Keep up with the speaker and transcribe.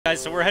Guys,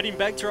 so we're heading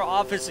back to our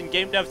office in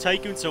Game Dev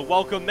Tycoon, so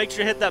welcome. Make sure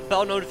to hit that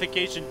bell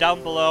notification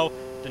down below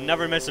to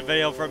never miss a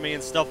video from me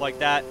and stuff like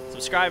that.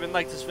 Subscribe and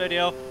like this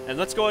video, and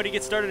let's go ahead and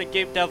get started in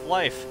Game Dev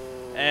Life.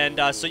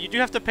 And so you do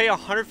have to pay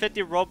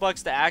 150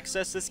 Robux to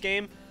access this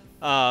game,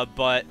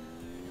 but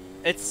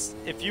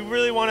if you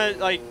really want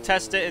to like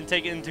test it and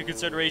take it into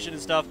consideration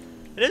and stuff,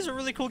 it is a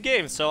really cool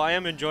game, so I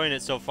am enjoying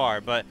it so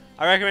far. But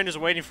I recommend just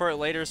waiting for it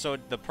later so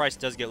the price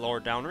does get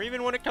lowered down, or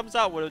even when it comes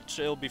out, which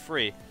it'll be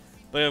free.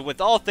 But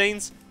with all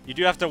things, you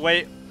do have to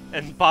wait,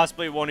 and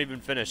possibly it won't even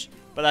finish.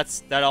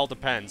 But that all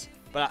depends.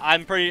 But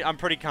I'm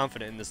pretty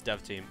confident in this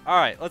dev team. All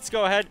right, let's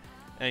go ahead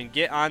and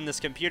get on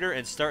this computer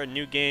and start a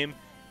new game.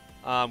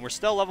 We're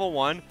still level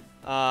 1.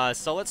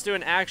 So let's do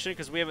an action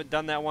because we haven't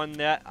done that one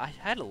yet. I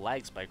had a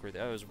lag spike right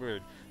there. That was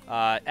weird.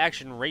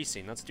 Action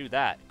racing. Let's do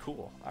that.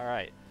 Cool. All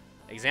right.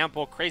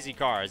 Example, crazy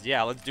cars.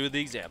 Yeah, let's do the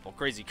example,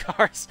 crazy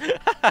cars.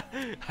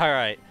 All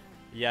right.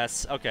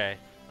 Yes. Okay.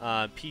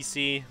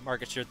 PC,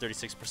 market share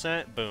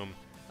 36%. Boom.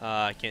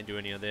 I can't do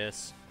any of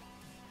this.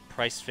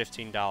 Price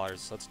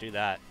 $15. Let's do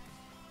that.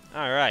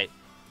 All right.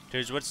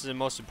 Here's what's the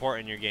most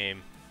important in your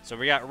game. So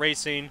we got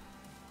racing.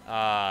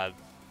 I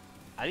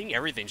think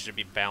everything should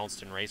be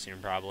balanced in racing,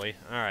 probably.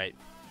 All right.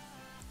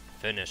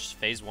 Finish.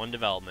 Phase 1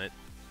 development.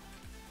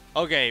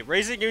 Okay,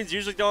 racing games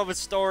usually don't have a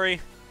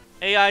story.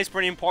 AI is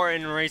pretty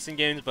important in racing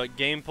games, but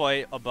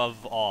gameplay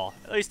above all.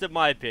 At least in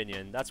my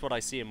opinion. That's what I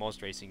see in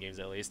most racing games,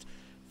 at least.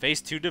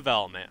 Phase 2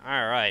 development.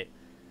 All right.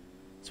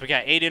 So we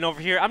got Aiden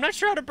over here. I'm not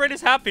sure how to bring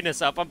his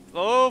happiness up.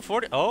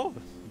 40. Oh.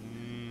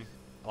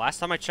 Last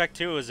time I checked,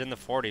 too, it was in the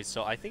 40s,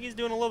 so I think he's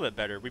doing a little bit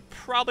better. We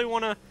probably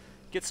want to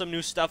get some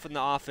new stuff in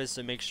the office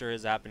and make sure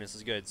his happiness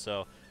is good.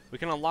 So we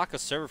can unlock a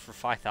server for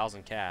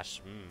 5,000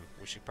 cash.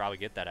 We should probably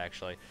get that,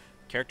 actually.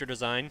 Character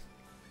design.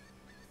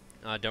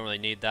 Don't really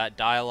need that.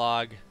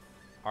 Dialogue.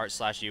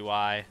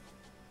 Art/UI.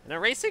 In a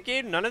racing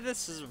game, none of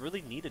this is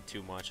really needed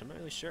too much. I'm not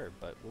really sure,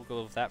 but we'll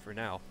go with that for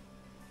now.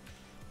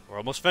 We're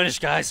almost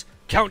finished, guys.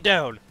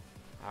 Countdown.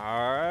 All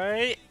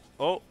right.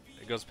 Oh,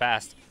 it goes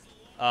past.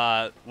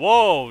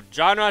 Whoa.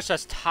 John Rush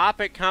has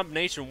topic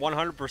combination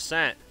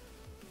 100%.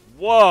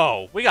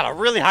 Whoa. We got a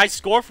really high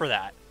score for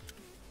that.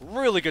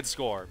 Really good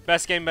score.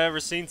 Best game I've ever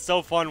seen.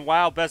 So fun.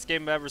 Wow. Best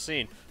game I've ever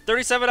seen.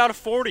 37 out of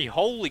 40.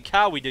 Holy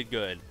cow, we did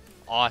good.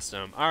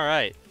 Awesome. All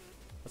right.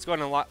 Let's go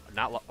ahead and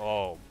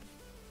oh.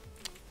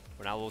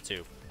 We're not level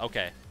 2.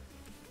 Okay.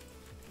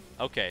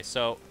 Okay,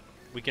 so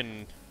we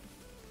can...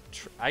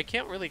 I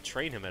can't really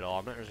train him at all.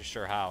 I'm not really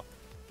sure how.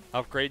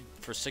 Upgrade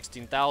for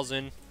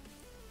 16,000.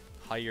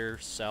 Hire,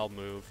 sell,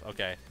 move.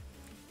 Okay.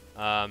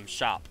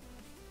 Shop.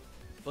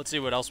 Let's see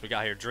what else we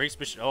got here. Drinks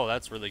machine. Oh,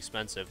 that's really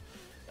expensive.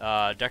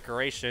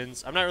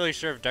 Decorations. I'm not really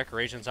sure if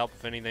decorations help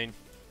with anything.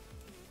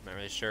 I'm not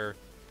really sure.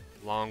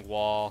 Long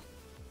wall.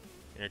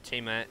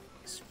 Entertainment.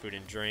 Food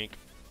and drink.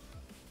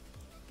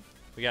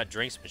 We got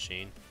drinks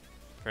machine.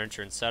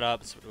 Furniture and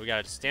setups. We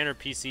got a standard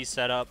PC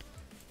setup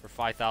for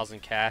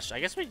 5,000 cash. I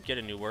guess we could get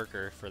a new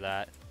worker for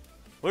that.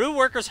 What do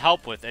workers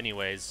help with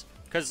anyways?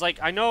 Because like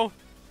I know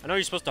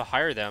you're supposed to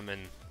hire them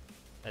and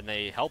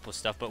they help with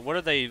stuff, but what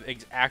do they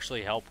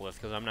actually help with?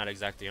 Because I'm not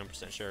exactly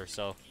 100% sure.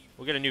 So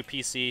we'll get a new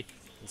PC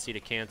and see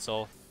to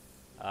cancel.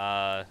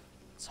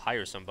 Let's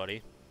hire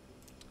somebody.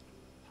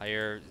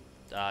 Hire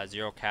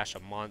 0 cash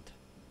a month.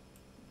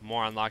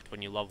 More unlocked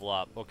when you level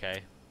up.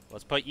 Okay,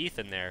 let's put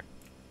Ethan there.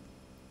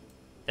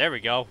 There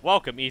we go.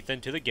 Welcome Ethan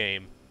to the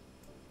game.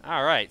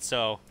 Alright,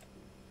 so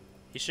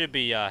he should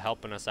be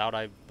helping us out,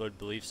 I would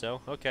believe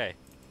so. Okay,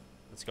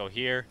 let's go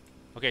here.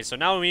 Okay, so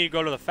now we need to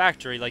go to the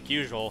factory like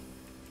usual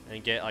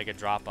and get like a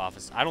drop off.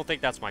 I don't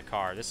think that's my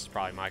car. This is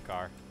probably my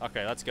car.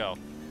 Okay, let's go.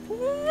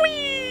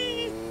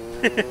 Whee!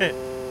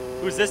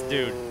 Who's this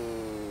dude?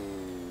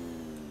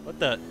 What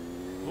the?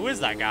 Who is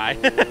that guy?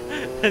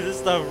 Is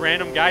this the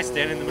random guy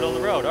standing in the middle of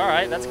the road?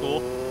 Alright, that's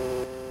cool.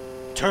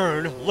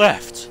 Turn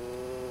left.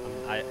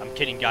 I'm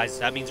kidding, guys.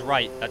 That means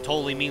right. That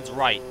totally means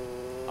right.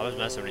 I was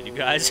messing with you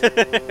guys. you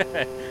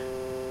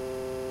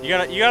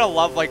gotta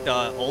love like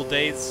the old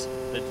days,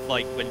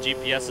 like when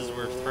GPSs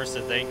were first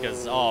a thing,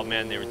 because oh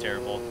man, they were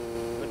terrible.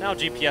 But now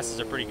GPSs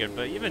are pretty good.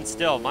 But even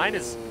still, mine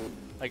is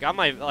like on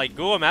my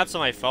Google Maps on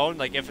my phone.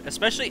 Like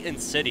especially in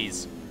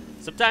cities,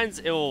 sometimes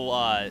it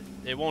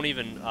won't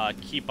even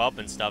keep up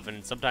and stuff,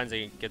 and sometimes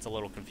it gets a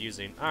little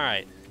confusing. All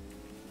right,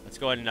 let's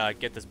go ahead and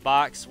get this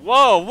box.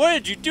 Whoa! What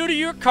did you do to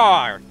your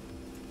car?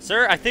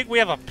 Sir, I think we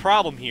have a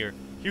problem here.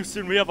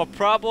 Houston, we have a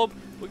problem.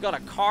 We got a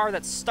car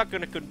that's stuck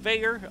in a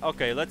conveyor.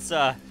 Okay, let's,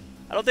 I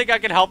don't think I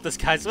can help this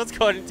guy, so let's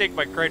go ahead and take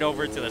my crate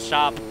over to the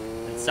shop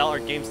and sell our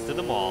games to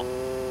the mall.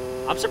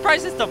 I'm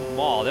surprised it's the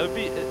mall. That would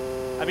be,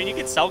 I mean, you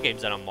can sell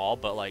games at a mall,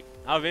 but, like,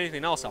 out of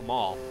anything else, a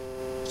mall.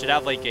 Should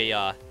have, like,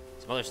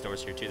 some other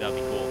stores here, too. That would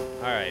be cool.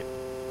 All right.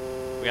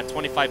 We got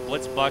 25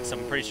 Blitz bucks,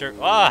 I'm pretty sure.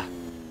 Ah!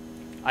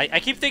 I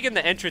keep thinking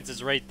the entrance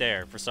is right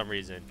there for some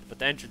reason, but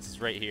the entrance is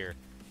right here.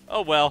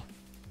 Oh, well.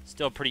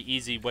 Still a pretty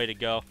easy way to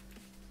go.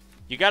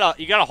 You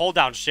gotta hold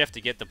down shift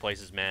to get to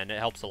places, man. It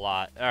helps a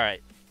lot. All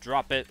right,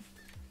 drop it.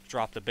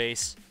 Drop the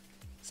base.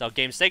 Sell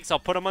game stakes. I'll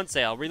put them on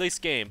sale. Release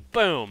game.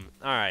 Boom.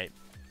 All right.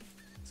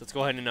 So let's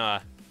go ahead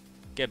and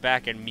get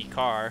back in me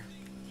car.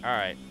 All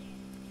right.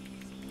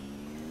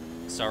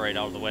 Start right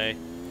out of the way.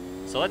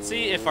 So let's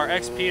see if our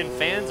XP and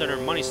fans and our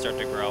money start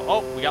to grow.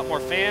 Oh, we got more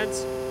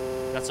fans.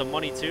 Got some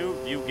money too.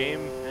 View game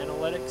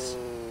analytics.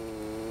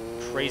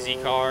 Crazy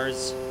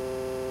cars.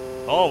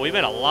 Oh, we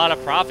made a lot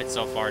of profit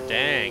so far.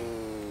 Dang.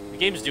 The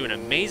game's doing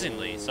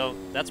amazingly. So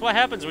that's what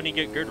happens when you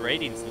get good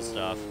ratings and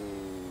stuff.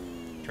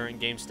 Current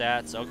game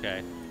stats.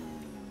 Okay.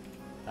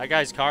 That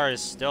guy's car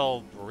is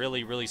still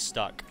really, really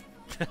stuck.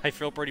 I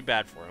feel pretty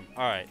bad for him.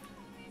 Alright.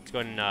 Let's go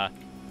ahead and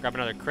grab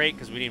another crate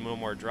because we need one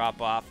more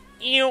drop off.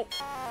 Ew!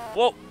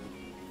 Whoa!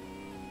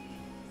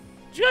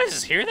 Did you guys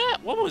just hear that?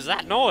 What was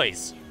that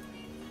noise?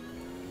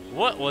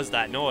 What was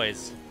that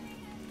noise?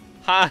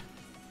 Ha!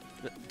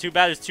 Too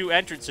bad there's two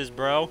entrances,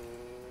 bro.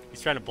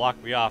 He's trying to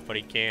block me off, but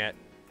he can't.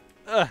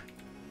 Ugh.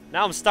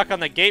 Now I'm stuck on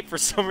the gate for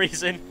some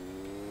reason.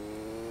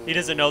 He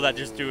doesn't know that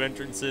there's two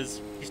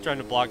entrances. He's trying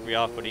to block me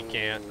off, but he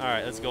can't.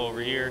 Alright, let's go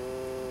over here.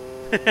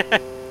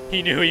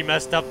 He knew he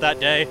messed up that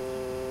day.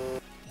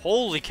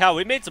 Holy cow,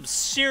 we made some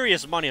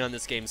serious money on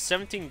this game.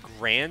 17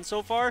 grand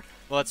so far?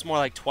 Well, that's more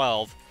like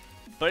 12.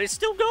 But it's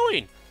still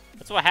going.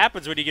 That's what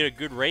happens when you get a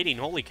good rating.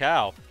 Holy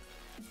cow.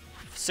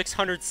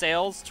 600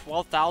 sales,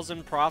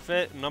 12,000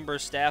 profit, number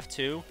of staff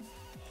too.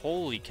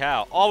 Holy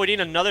cow. Oh, we need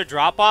another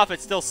drop-off?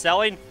 It's still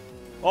selling?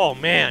 Oh,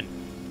 man.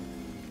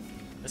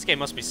 This game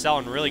must be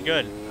selling really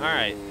good.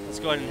 Alright, let's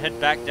go ahead and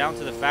head back down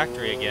to the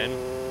factory again.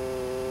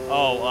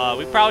 Oh,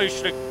 we probably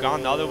should have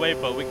gone the other way,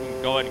 but we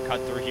can go ahead and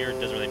cut through here.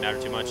 It doesn't really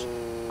matter too much.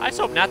 I just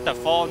hope not to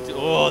fall into...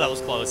 Oh, that was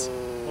close.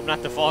 Hope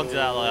not to fall into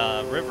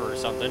that river or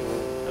something.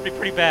 That'd be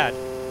pretty bad.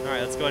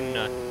 Alright, let's go ahead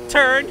and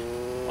turn.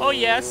 Oh,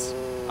 yes.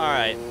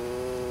 Alright.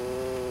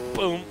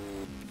 Boom.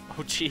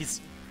 Oh,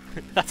 jeez.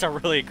 That's a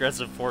really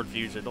aggressive Ford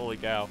Fusion. Holy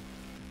cow.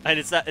 And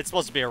it's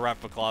supposed to be a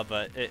replica,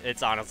 but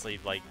it's honestly,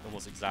 like,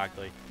 almost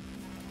exactly.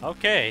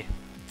 Okay.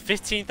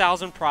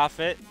 15,000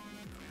 profit.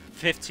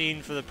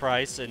 15 for the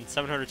price and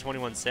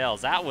 721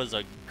 sales. That was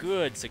a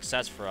good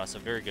success for us, a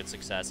very good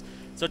success.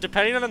 So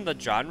depending on the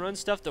genre and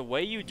stuff, the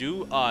way you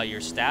do your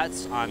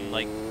stats on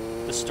like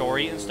the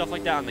story and stuff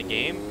like that on the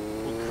game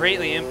will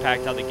greatly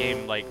impact how the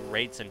game like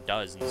rates and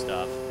does and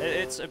stuff.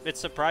 It's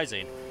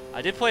surprising.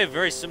 I did play a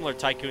very similar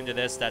Tycoon to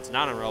this that's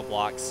not on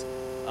Roblox.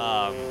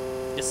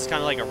 This is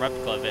kind of like a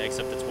replica of it,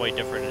 except it's way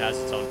different. It has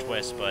its own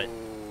twist, but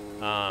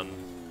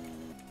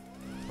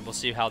we'll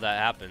see how that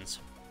happens.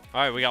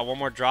 Alright, we got one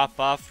more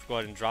drop-off. Go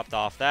ahead and drop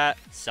off that.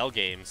 Sell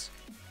games.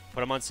 Put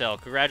them on sale.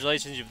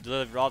 Congratulations, you've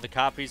delivered all the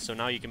copies, so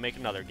now you can make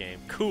another game.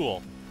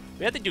 Cool.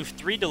 We have to do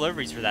 3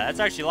 deliveries for that. That's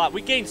actually a lot.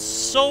 We gained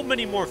so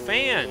many more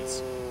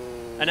fans.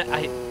 And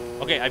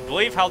okay, I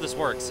believe how this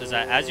works is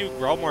that as you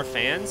grow more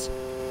fans,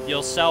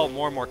 you'll sell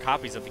more and more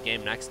copies of the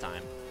game next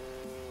time.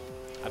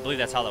 I believe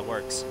that's how that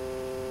works.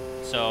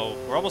 So,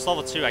 we're almost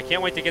level 2. I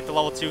can't wait to get to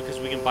level 2 because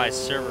we can buy a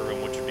server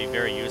room, which would be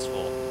very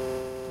useful.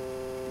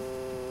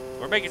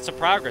 We're making some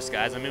progress,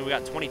 guys. I mean, we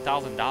got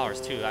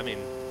 $20,000 too. I mean,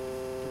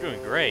 we're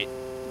doing great.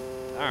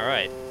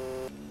 Alright.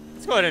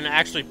 Let's go ahead and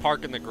actually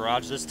park in the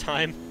garage this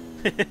time.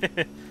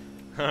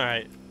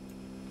 Alright.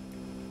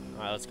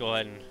 Alright, let's go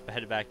ahead and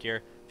head back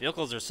here.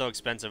 Vehicles are so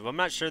expensive. I'm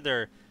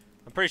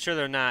pretty sure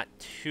they're not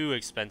too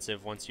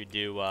expensive once you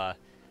do,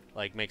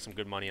 like, make some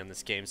good money on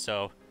this game.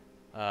 So,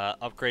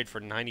 upgrade for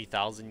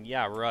 90,000.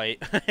 Yeah,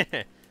 right.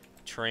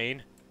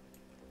 Train.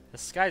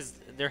 This guy's,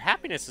 their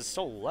happiness is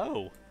so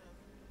low.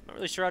 Not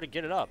really sure how to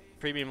get it up.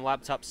 Premium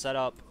laptop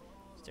setup,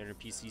 standard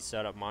PC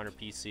setup, monitor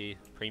PC,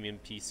 premium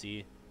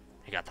PC.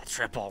 I got the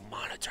triple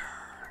monitor.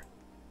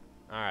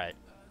 All right,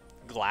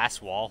 glass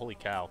wall. Holy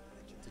cow,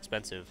 it's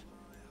expensive.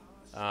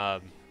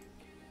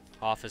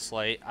 Office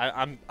light.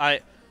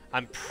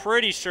 I'm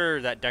pretty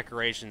sure that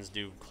decorations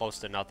do close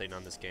to nothing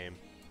on this game,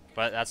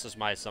 but that's just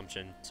my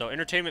assumption. So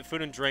entertainment,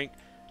 food, and drink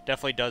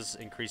definitely does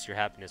increase your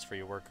happiness for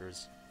your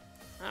workers.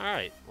 All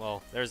right,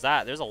 well there's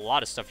that. There's a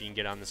lot of stuff you can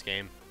get on this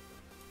game.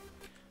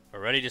 We're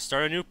ready to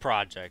start a new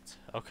project.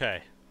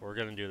 Okay, we're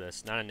gonna do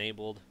this. Not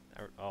enabled.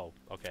 Oh,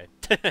 okay.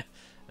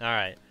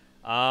 Alright.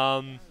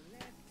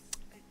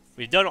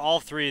 We've done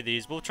all 3 of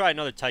these. We'll try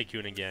another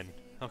Tycoon again.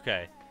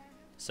 Okay.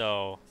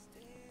 So,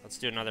 let's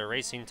do another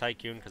Racing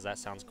Tycoon, because that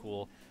sounds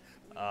cool.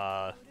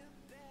 Car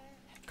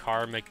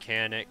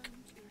Mechanic.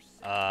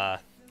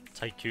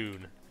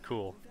 Tycoon.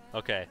 Cool.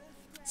 Okay.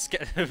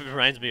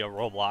 Reminds me of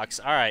Roblox.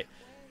 Alright.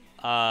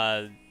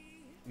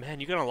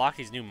 Man, you can unlock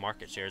these new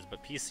market shares,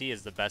 but PC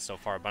is the best so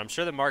far. But I'm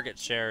sure the market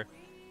share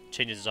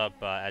changes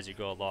up as you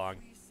go along.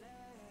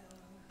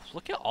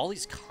 Look at all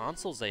these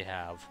consoles they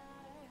have.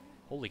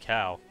 Holy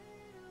cow.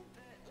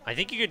 I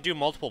think you could do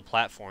multiple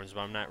platforms,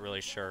 but I'm not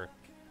really sure.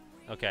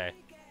 Okay,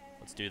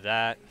 let's do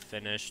that.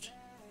 Finished.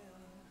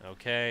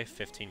 Okay,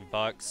 15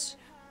 bucks.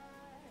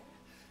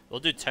 We'll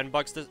do 10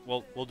 bucks.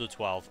 We'll do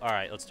 12. All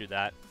right, let's do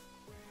that.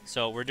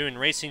 So we're doing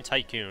Racing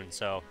Tycoon.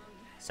 So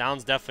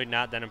sounds definitely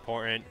not that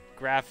important.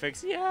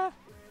 Graphics, yeah.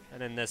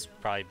 And then this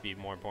would probably be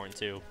more important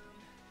too.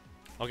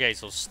 Okay,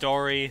 so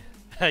story.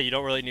 You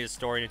don't really need a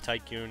story in a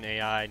Tycoon.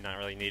 AI, not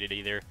really needed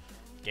either.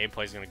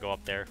 Gameplay's gonna go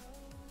up there.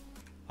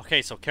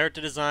 Okay, so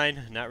character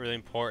design, not really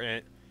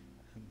important.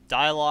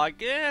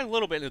 Dialogue, a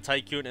little bit in the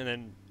Tycoon, and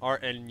then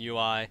art and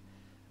UI.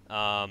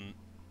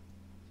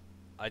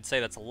 I'd say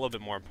that's a little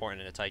bit more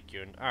important in a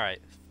Tycoon. Alright,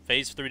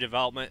 Phase 3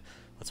 development.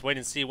 Let's wait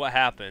and see what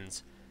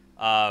happens.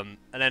 And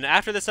then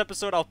after this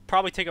episode, I'll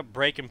probably take a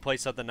break and play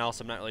something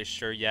else. I'm not really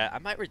sure yet. I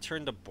might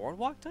return to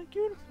Boardwalk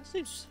Tycoon.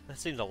 That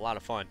seems a lot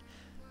of fun.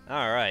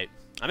 Alright.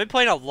 I've been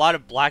playing a lot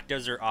of Black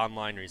Desert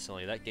Online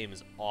recently. That game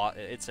is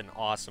it's an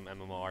awesome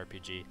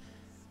MMORPG.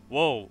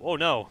 Whoa. Oh,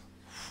 no.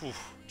 Whew.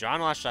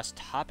 John Lash's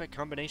topic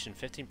combination,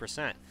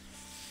 15%.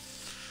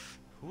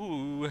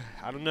 Ooh,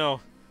 I don't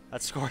know.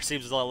 That score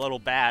seems a little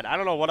bad. I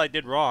don't know what I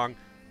did wrong.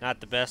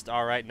 Not the best.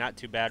 Alright, not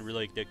too bad.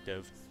 Really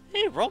addictive.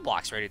 Hey,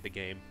 Roblox rated the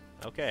game.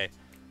 Okay.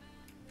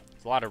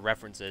 There's a lot of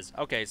references.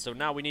 Okay, so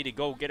now we need to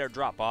go get our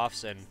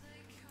drop-offs, and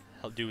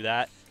I'll do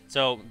that.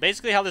 So,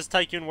 basically how this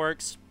Tycoon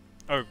works,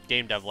 or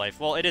Game Dev Life,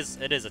 well, it is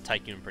a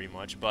Tycoon pretty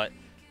much, but,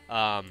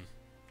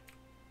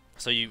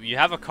 so you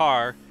have a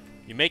car,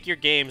 you make your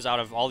games out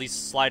of all these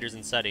sliders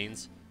and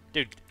settings.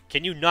 Dude,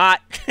 can you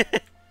not?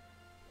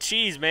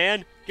 Jeez,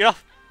 man. Get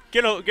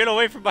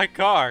away from my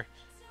car.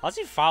 How's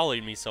he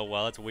following me so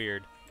well? That's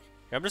weird.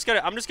 I'm just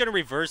gonna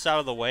reverse out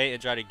of the way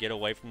and try to get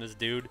away from this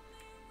dude.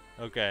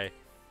 Okay.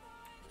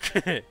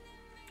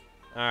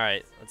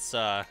 Alright, let's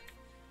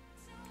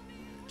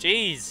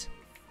jeez.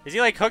 Is he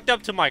like hooked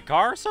up to my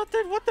car or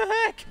something? What the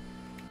heck?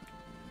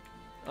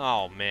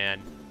 Oh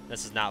man.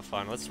 This is not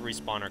fun. Let's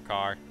respawn our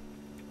car.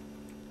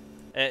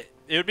 It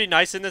would be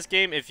nice in this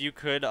game if you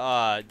could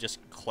just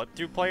clip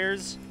through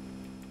players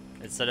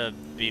instead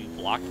of being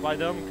blocked by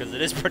them, because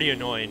it is pretty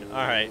annoying.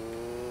 Alright,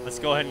 let's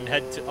go ahead and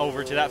head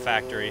over to that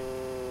factory.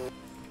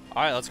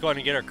 Alright, let's go ahead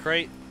and get our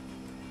crate.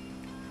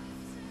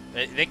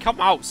 They come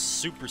out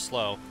super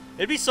slow.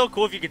 It'd be so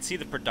cool if you could see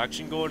the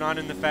production going on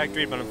in the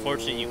factory, but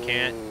unfortunately you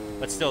can't.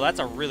 But still, that's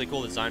a really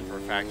cool design for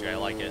a factory. I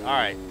like it.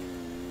 Alright,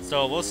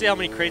 so we'll see how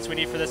many crates we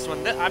need for this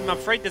one. I'm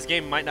afraid this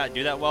game might not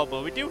do that well,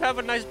 but we do have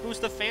a nice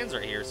boost of fans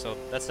right here, so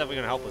that's definitely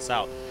going to help us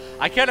out.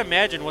 I can't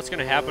imagine what's going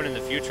to happen in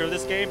the future of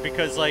this game,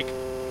 because, like,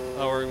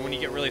 or when you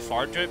get really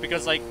far into it,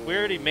 because, like, we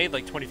already made,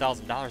 like,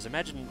 $20,000.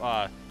 Imagine,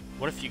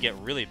 what if you get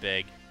really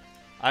big?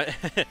 I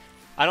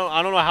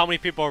don't know how many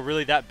people are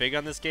really that big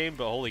on this game,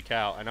 but holy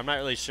cow. And I'm not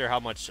really sure how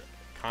much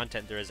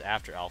content there is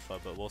after alpha,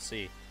 but we'll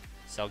see.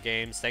 Sell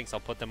games. Thanks, I'll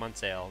put them on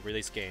sale.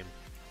 Release game.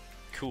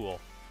 Cool.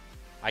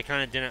 I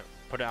kind of didn't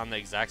put it on the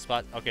exact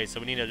spot. Okay, so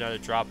we need another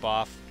drop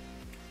off.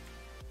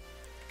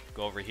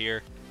 Go over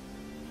here.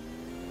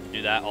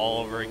 Do that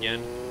all over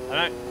again.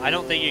 I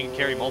don't think you can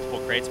carry multiple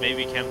crates.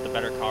 Maybe you can with the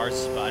better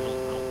cars, but I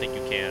don't think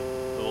you can.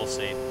 But we'll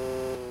see.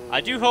 I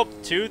do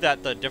hope too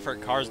that the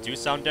different cars do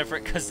sound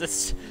different, because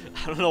this,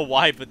 I don't know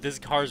why, but this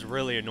car is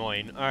really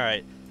annoying. All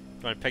right,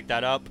 I'm gonna pick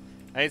that up.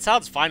 I mean, it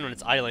sounds fine when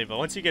it's idling, but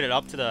once you get it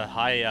up to the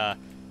high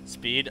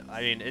speed,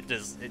 I mean, it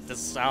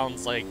just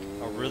sounds like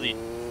a really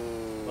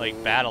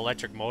like bad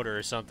electric motor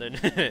or something.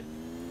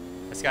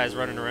 This guy's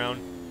running around.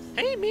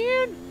 Hey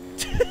man.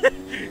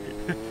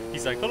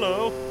 He's like,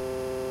 hello.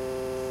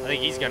 I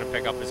think he's gonna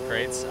pick up his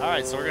crates. All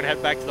right, so we're gonna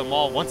head back to the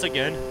mall once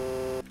again.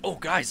 Oh,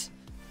 guys,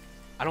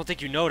 I don't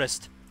think you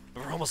noticed,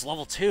 but we're almost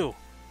level 2.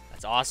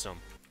 That's awesome.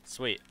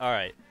 Sweet. All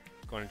right,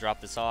 going to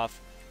drop this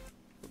off.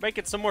 We're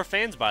making some more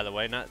fans, by the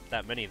way. Not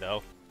that many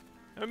though.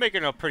 We're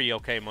making a pretty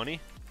okay money.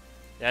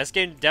 Yeah, this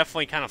game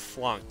definitely kind of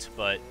flunked,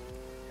 but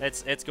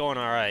it's going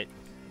all right.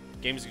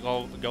 Games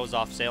goes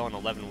off sale in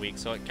 11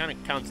 weeks, so it kind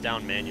of counts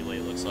down manually.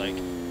 It looks like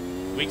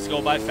weeks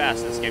go by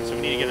fast in this game, so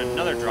we need to get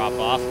another drop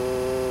off.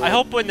 I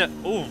hope when the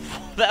ooh,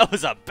 that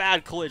was a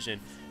bad collision.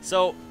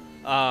 So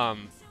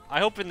I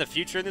hope in the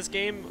future in this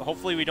game,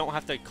 hopefully we don't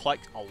have to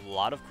collect a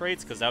lot of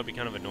crates, because that would be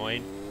kind of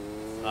annoying.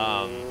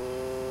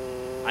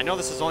 I know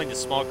this is only the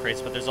small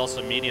crates, but there's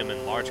also medium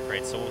and large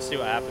crates, so we'll see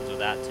what happens with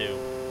that too.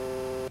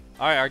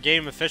 Alright, our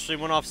game officially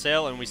went off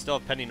sale, and we still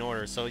have pending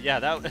orders. So yeah,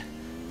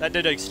 that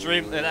did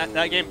extremely.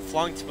 That game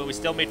flunked, but we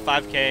still made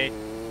 5K.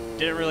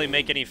 Didn't really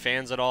make any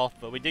fans at all,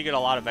 but we did get a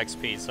lot of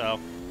XP. So,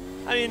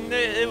 I mean,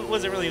 it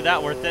wasn't really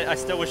that worth it. I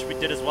still wish we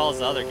did as well as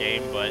the other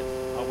game, but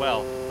oh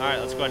well. Alright,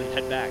 let's go ahead and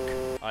head back.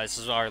 Alright, this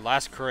is our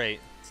last crate.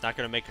 It's not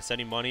going to make us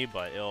any money,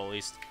 but it'll at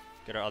least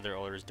get our other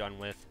orders done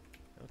with.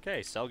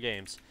 Okay, sell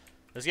games.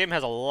 This game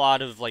has a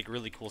lot of, like,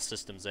 really cool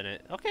systems in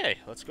it. Okay,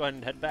 let's go ahead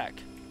and head back.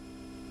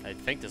 I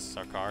think this is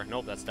our car.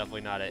 Nope, that's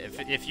definitely not it.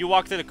 If you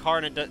walk through the car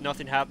and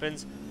nothing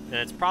happens,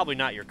 then it's probably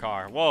not your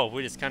car. Whoa,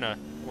 we just kind of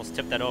almost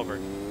tipped that over.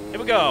 Here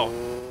we go.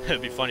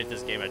 It'd be funny if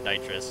this game had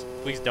nitrous.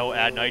 Please don't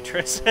add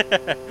nitrous.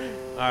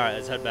 Alright,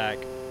 let's head back.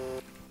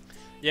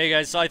 Yeah,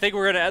 guys, so I think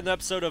we're going to end the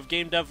episode of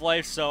Game Dev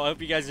Life, so I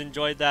hope you guys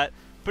enjoyed that.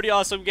 Pretty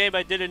awesome game.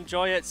 I did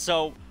enjoy it.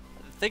 So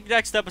I think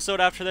next episode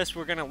after this,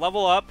 we're going to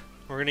level up.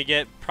 We're going to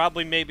get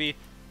probably maybe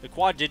the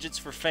quad digits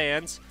for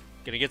fans.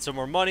 Going to get some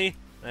more money.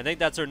 I think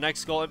that's our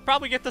next goal, and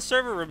probably get the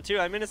server room too.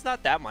 I mean, it's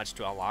not that much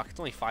to unlock. It's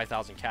only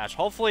 5,000 cash.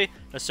 Hopefully,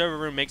 the server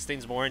room makes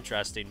things more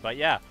interesting. But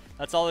yeah,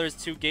 that's all there is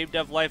to Game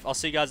Dev Life. I'll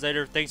see you guys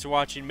later. Thanks for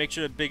watching. Make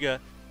sure to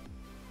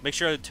make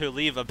sure to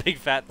leave a big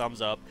fat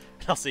thumbs up,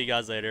 and I'll see you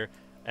guys later.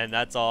 And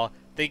that's all.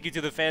 Thank you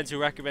to the fans who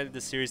recommended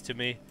this series to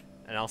me,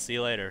 and I'll see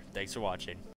you later. Thanks for watching.